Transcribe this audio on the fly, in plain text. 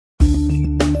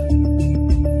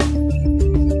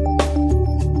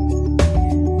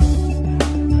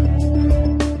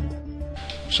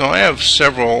So I have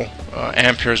several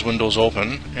Amperes windows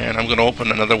open, and I'm going to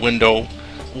open another window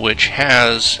which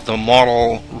has the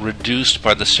model reduced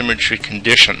by the symmetry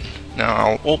condition. Now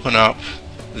I'll open up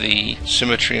the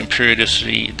symmetry and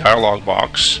periodicity dialog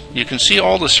box. You can see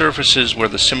all the surfaces where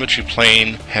the symmetry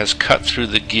plane has cut through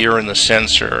the gear and the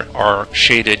sensor are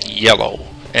shaded yellow.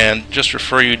 And just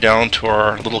refer you down to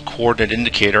our little coordinate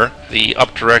indicator. The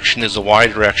up direction is the Y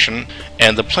direction,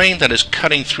 and the plane that is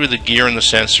cutting through the gear and the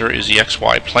sensor is the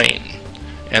XY plane,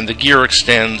 and the gear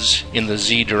extends in the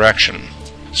Z direction.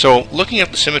 So looking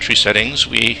at the symmetry settings,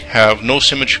 we have no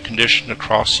symmetry condition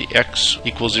across the X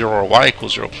equals 0 or Y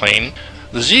equals 0 plane.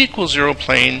 The Z equals 0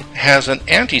 plane has an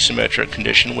anti-symmetric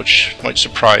condition, which might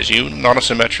surprise you, not a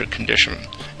symmetric condition.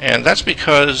 And that's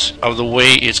because of the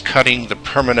way it's cutting the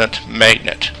permanent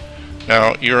magnet.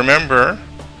 Now you remember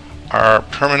our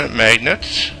permanent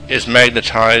magnet is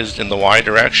magnetized in the Y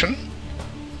direction,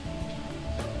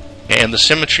 and the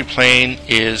symmetry plane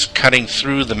is cutting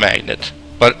through the magnet.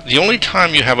 But the only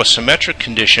time you have a symmetric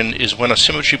condition is when a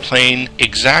symmetry plane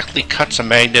exactly cuts a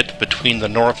magnet between the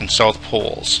north and south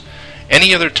poles.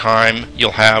 Any other time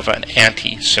you'll have an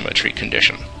anti-symmetry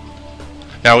condition.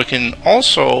 Now we can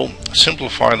also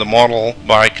simplify the model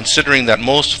by considering that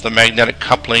most of the magnetic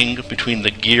coupling between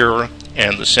the gear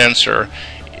and the sensor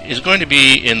is going to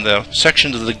be in the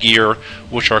sections of the gear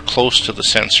which are close to the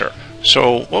sensor.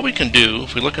 So what we can do,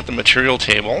 if we look at the material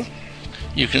table,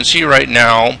 you can see right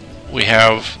now we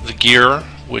have the gear,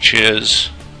 which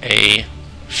is a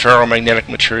ferromagnetic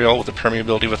material with a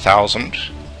permeability of 1000,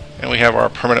 and we have our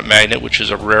permanent magnet, which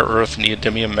is a rare earth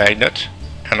neodymium magnet,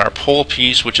 and our pole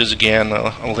piece, which is again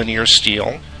a linear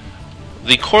steel.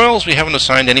 The coils, we haven't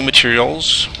assigned any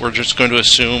materials. We're just going to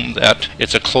assume that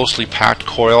it's a closely packed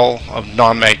coil of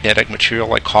non-magnetic material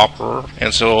like copper,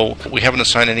 and so we haven't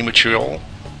assigned any material.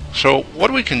 So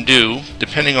what we can do,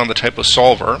 depending on the type of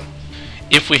solver,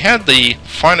 if we had the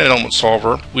finite element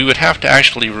solver, we would have to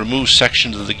actually remove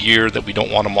sections of the gear that we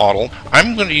don't want to model.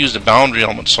 I'm going to use the boundary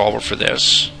element solver for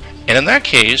this, and in that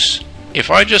case, if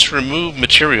I just remove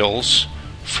materials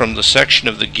from the section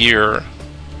of the gear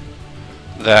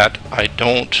that I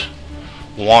don't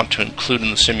want to include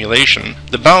in the simulation,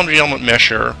 the boundary element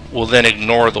mesher will then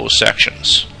ignore those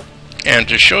sections. And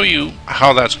to show you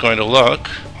how that's going to look,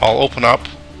 I'll open up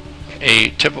a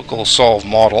typical solved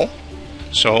model.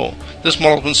 So this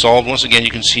model has been solved. Once again,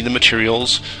 you can see the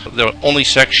materials. The only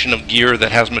section of gear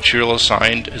that has material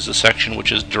assigned is the section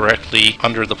which is directly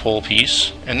under the pole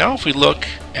piece. And now if we look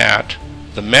at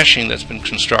the meshing that's been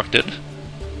constructed,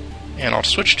 and I'll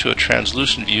switch to a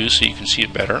translucent view so you can see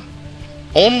it better.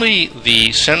 Only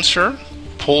the sensor,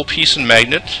 pole piece and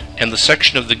magnet, and the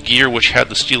section of the gear which had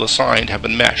the steel assigned have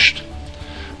been meshed.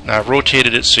 Now I've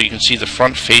rotated it so you can see the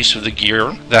front face of the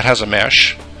gear. That has a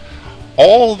mesh.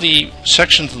 All the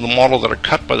sections of the model that are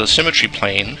cut by the symmetry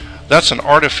plane, that's an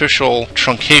artificial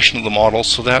truncation of the model,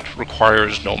 so that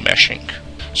requires no meshing.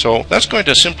 So that's going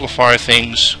to simplify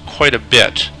things quite a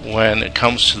bit when it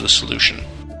comes to the solution.